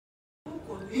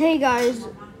Hey guys,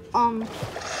 I'm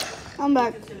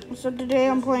back. So today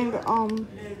I'm playing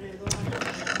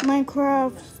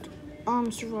Minecraft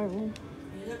survival.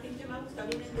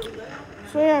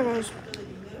 So yeah guys.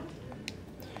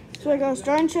 So I got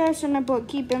starting chest and I put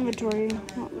keep inventory.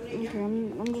 Okay,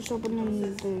 I'm just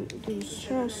opening these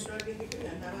chests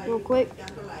real quick.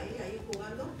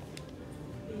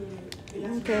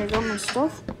 Okay, I got my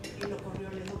stuff.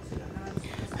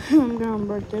 I'm gonna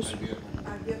break this.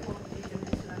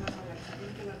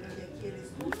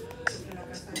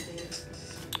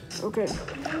 Okay.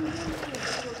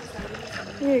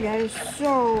 Hey guys,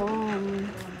 so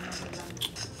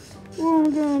what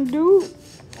I'm gonna do?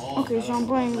 Okay, so I'm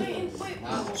playing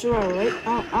survival, right? I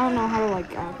don't know how to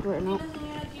like act right now.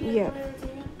 Yeah.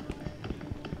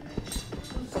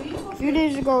 A few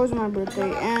days ago was my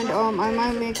birthday, and I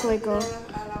might make like a.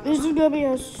 This is gonna be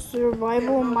a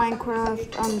survival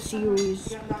Minecraft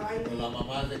series.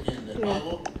 Yeah.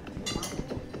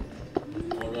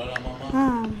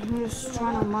 I'm just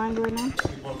trying to mind right now.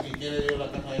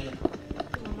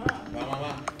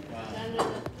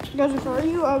 Guys, if I were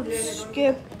you, I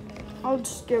would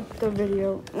skip the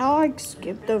video. Not like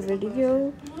skip the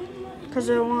video, because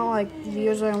I want like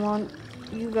views. I want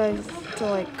you guys to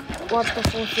like watch the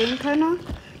full thing, kinda.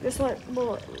 Just like,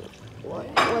 well,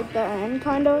 like the end,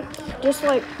 kinda. Just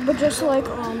like watch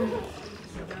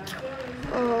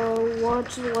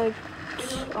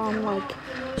like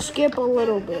skip a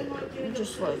little bit.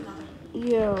 Just like,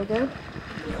 yeah, okay.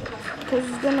 Because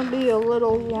it's gonna be a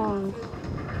little long.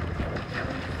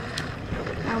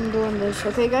 I'm doing this,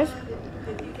 okay guys?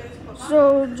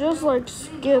 So just like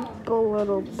skip a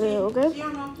little bit, okay?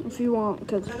 If you want,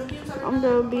 because I'm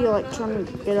gonna be like trying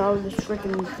to get out of this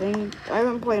freaking thing. I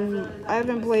haven't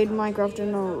played Minecraft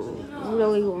in a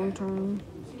really long time.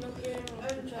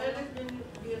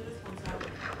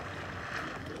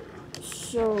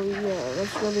 So yeah,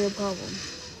 that's gonna be a problem.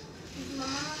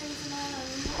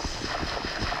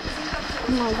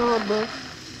 Oh my god, bro.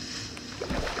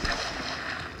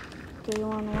 Okay, you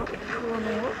wanna what?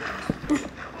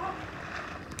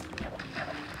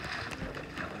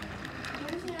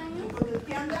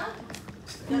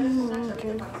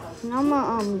 Okay. Now I'm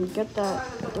gonna get the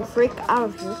freak out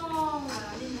of here.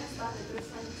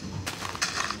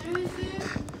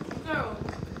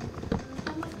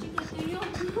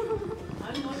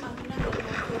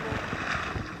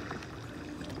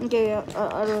 Okay, yeah,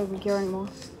 I don't even care anymore.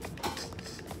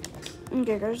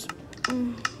 Okay, guys.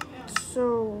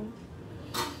 So,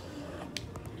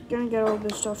 gonna get all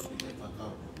this stuff.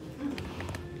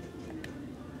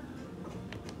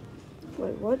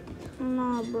 Wait, what?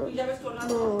 Nah, bro.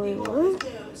 Wait, what?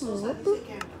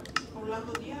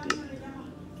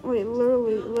 Wait,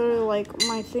 literally, like,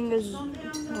 my thing is,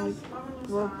 like,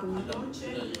 broken.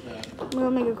 I'm gonna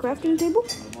make a crafting table?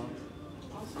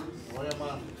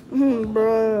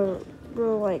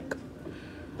 Bro, like...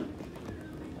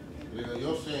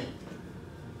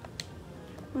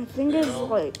 My thing is,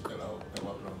 like...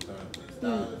 I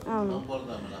don't know.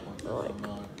 Like,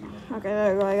 okay,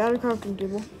 there we go. I got a crafting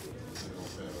table.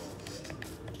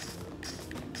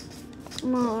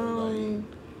 I'm gonna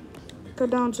cut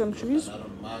down some trees.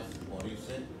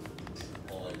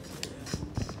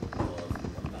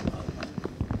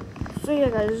 So yeah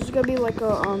guys, this is gonna be like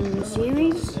a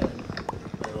series.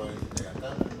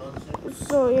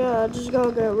 So yeah, just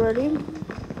gotta get ready.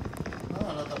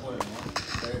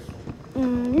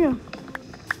 Yeah.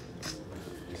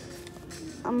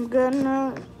 I'm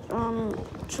gonna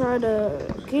try to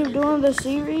keep doing the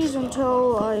series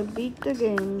until I beat the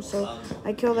game, so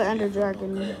I kill the Ender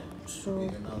Dragon. So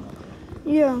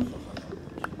yeah.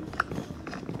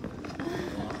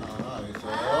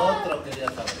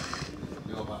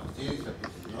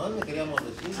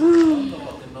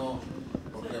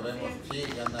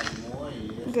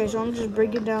 Okay, so I'm just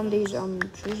breaking down these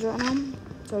trees right now.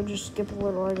 So just skip a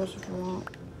little, I guess, if you want.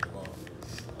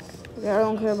 Okay, I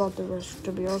don't care about the rest,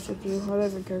 to be honest with you. I don't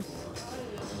even care.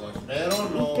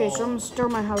 Okay, so I'm gonna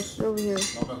start my house over here.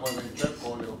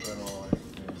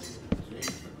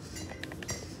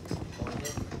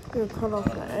 Gonna cut off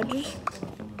the edges.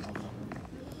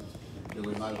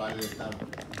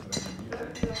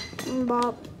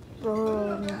 Bop.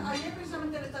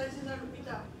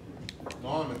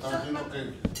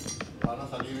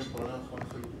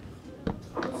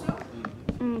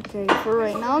 Okay, for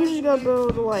right now, I'm just gonna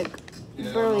build like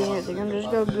barely anything. I'm just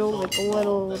gonna build like a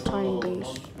little tiny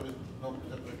base.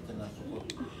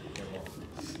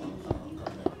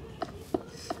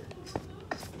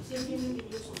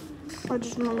 I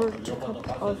just remembered to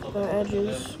cut off the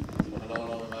edges.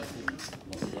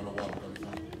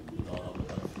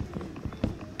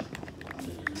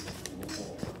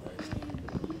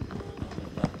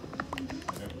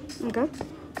 Okay.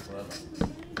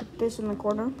 Put this in the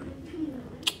corner.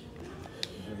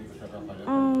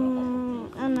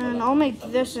 And then I'll make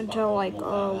this into like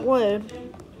wood.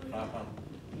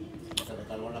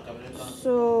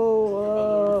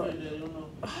 So,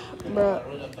 bruh.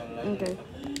 Okay.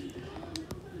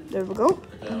 There we go.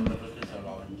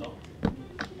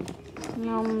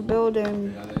 Now I'm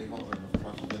building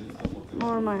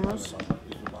more of my house.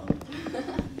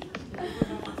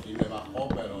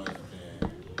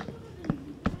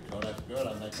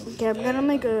 Okay, I'm gonna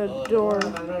make a door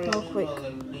real quick.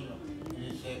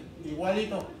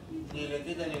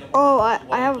 Oh,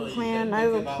 I have a plan. I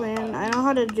know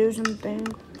how to do something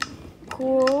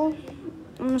cool.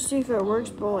 I'm gonna see if it works,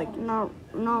 but like not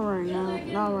right now.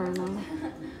 Not right now.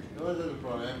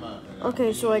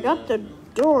 Okay, so I got the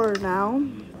door now.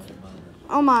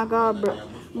 Oh my god,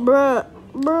 bruh.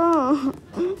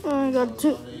 I got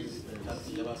two.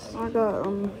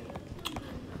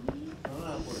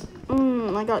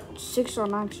 I got 6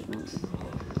 on accident.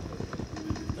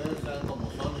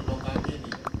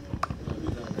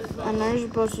 I know you're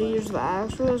supposed to use the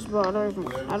axes, but I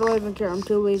don't even care. I'm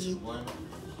too lazy.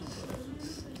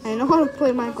 I know how to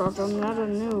play Minecraft. I'm not a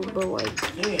noob, but like,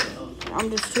 I'm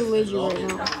just too lazy right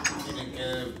now.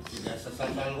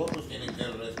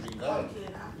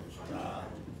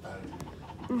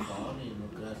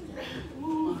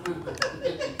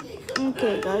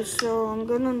 Okay, guys, so I'm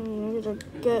gonna need to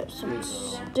get some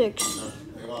sticks.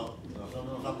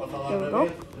 There we go.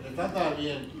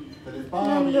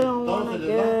 I'm gonna wanna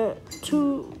get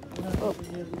 2. Oh.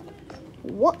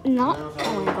 What? Not?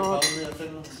 Oh my god.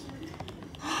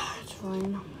 It's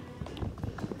fine.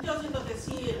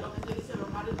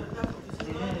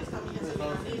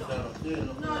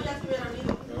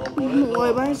 Why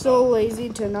am I so lazy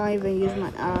to not even use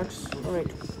my axe?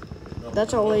 Like,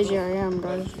 that's how lazy I am,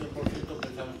 guys.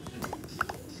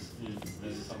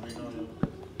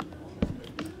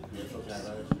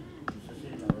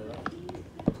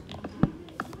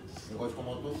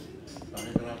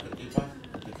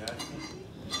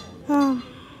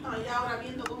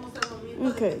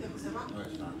 Okay.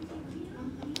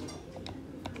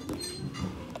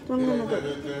 I'm gonna get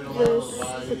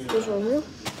this right here.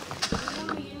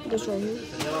 This right here.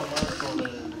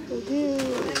 Right here.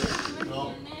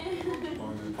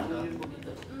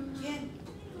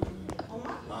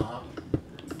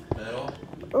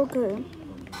 Okay.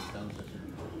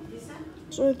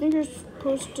 So I think you're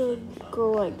supposed to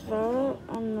go like that,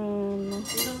 and then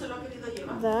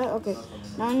that. Okay.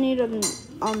 Now I need to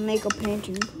make a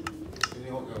painting.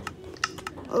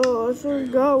 Oh, I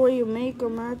forgot where you make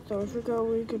them at, though. I forgot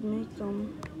where you could make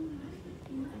them.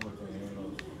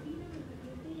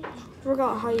 I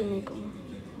forgot how you make them.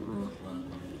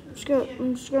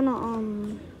 I'm just gonna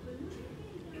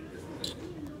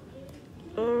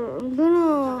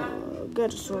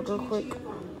get a sword real quick.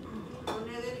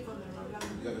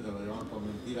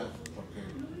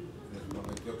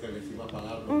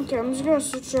 Okay, I'm just gonna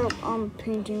switch up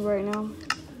painting right now.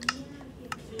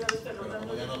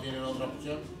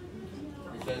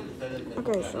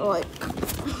 Okay, so like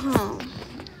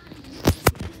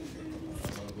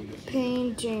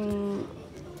painting.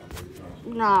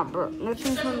 Nah, bro,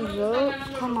 nothing comes up.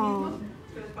 Come on.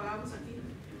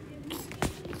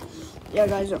 Yeah,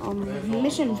 guys,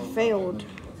 mission failed.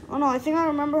 Oh no, I think I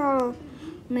remember how to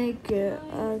make it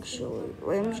actually.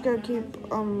 Wait, I'm just gonna keep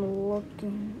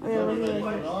looking. Oh yeah, right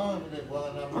here.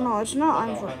 Oh no, it's not.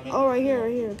 I'm fine. Oh, right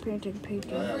here. Painting.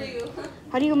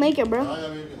 How do you make it, bro?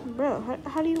 Bro,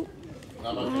 how do you?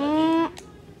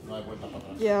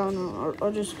 Yeah, no,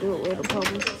 I'll just do it later,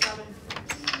 probably.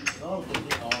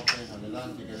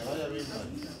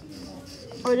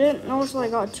 I didn't notice I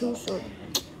got 2 swords.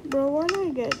 Bro, why did I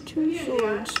get 2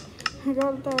 swords? I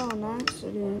got that on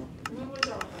accident.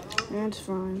 That's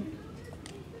fine.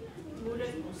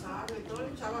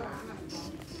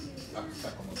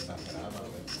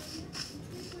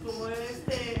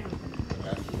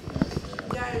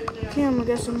 Okay, I'm gonna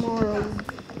get some more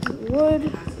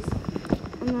wood.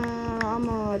 And then I'm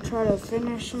gonna try to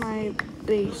finish my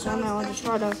base. And I'll just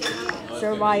try to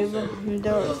survive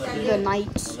the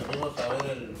night.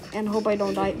 And hope I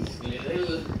don't die.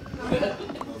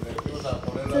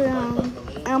 So yeah,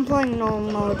 I'm playing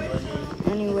normal mode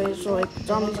anyway, so like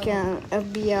zombies can't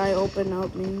FBI open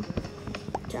up me,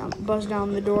 can't bust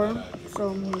down the door,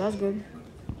 so that's good.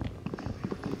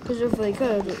 Cause if they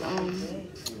could,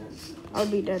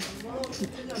 I'd be dead.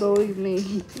 Believe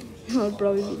me, I'd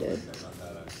probably be dead.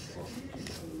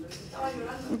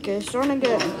 Okay, starting to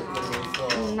get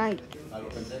night,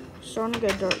 starting to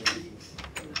get dark.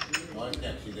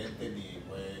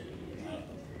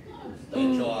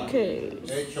 Okay,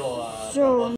 so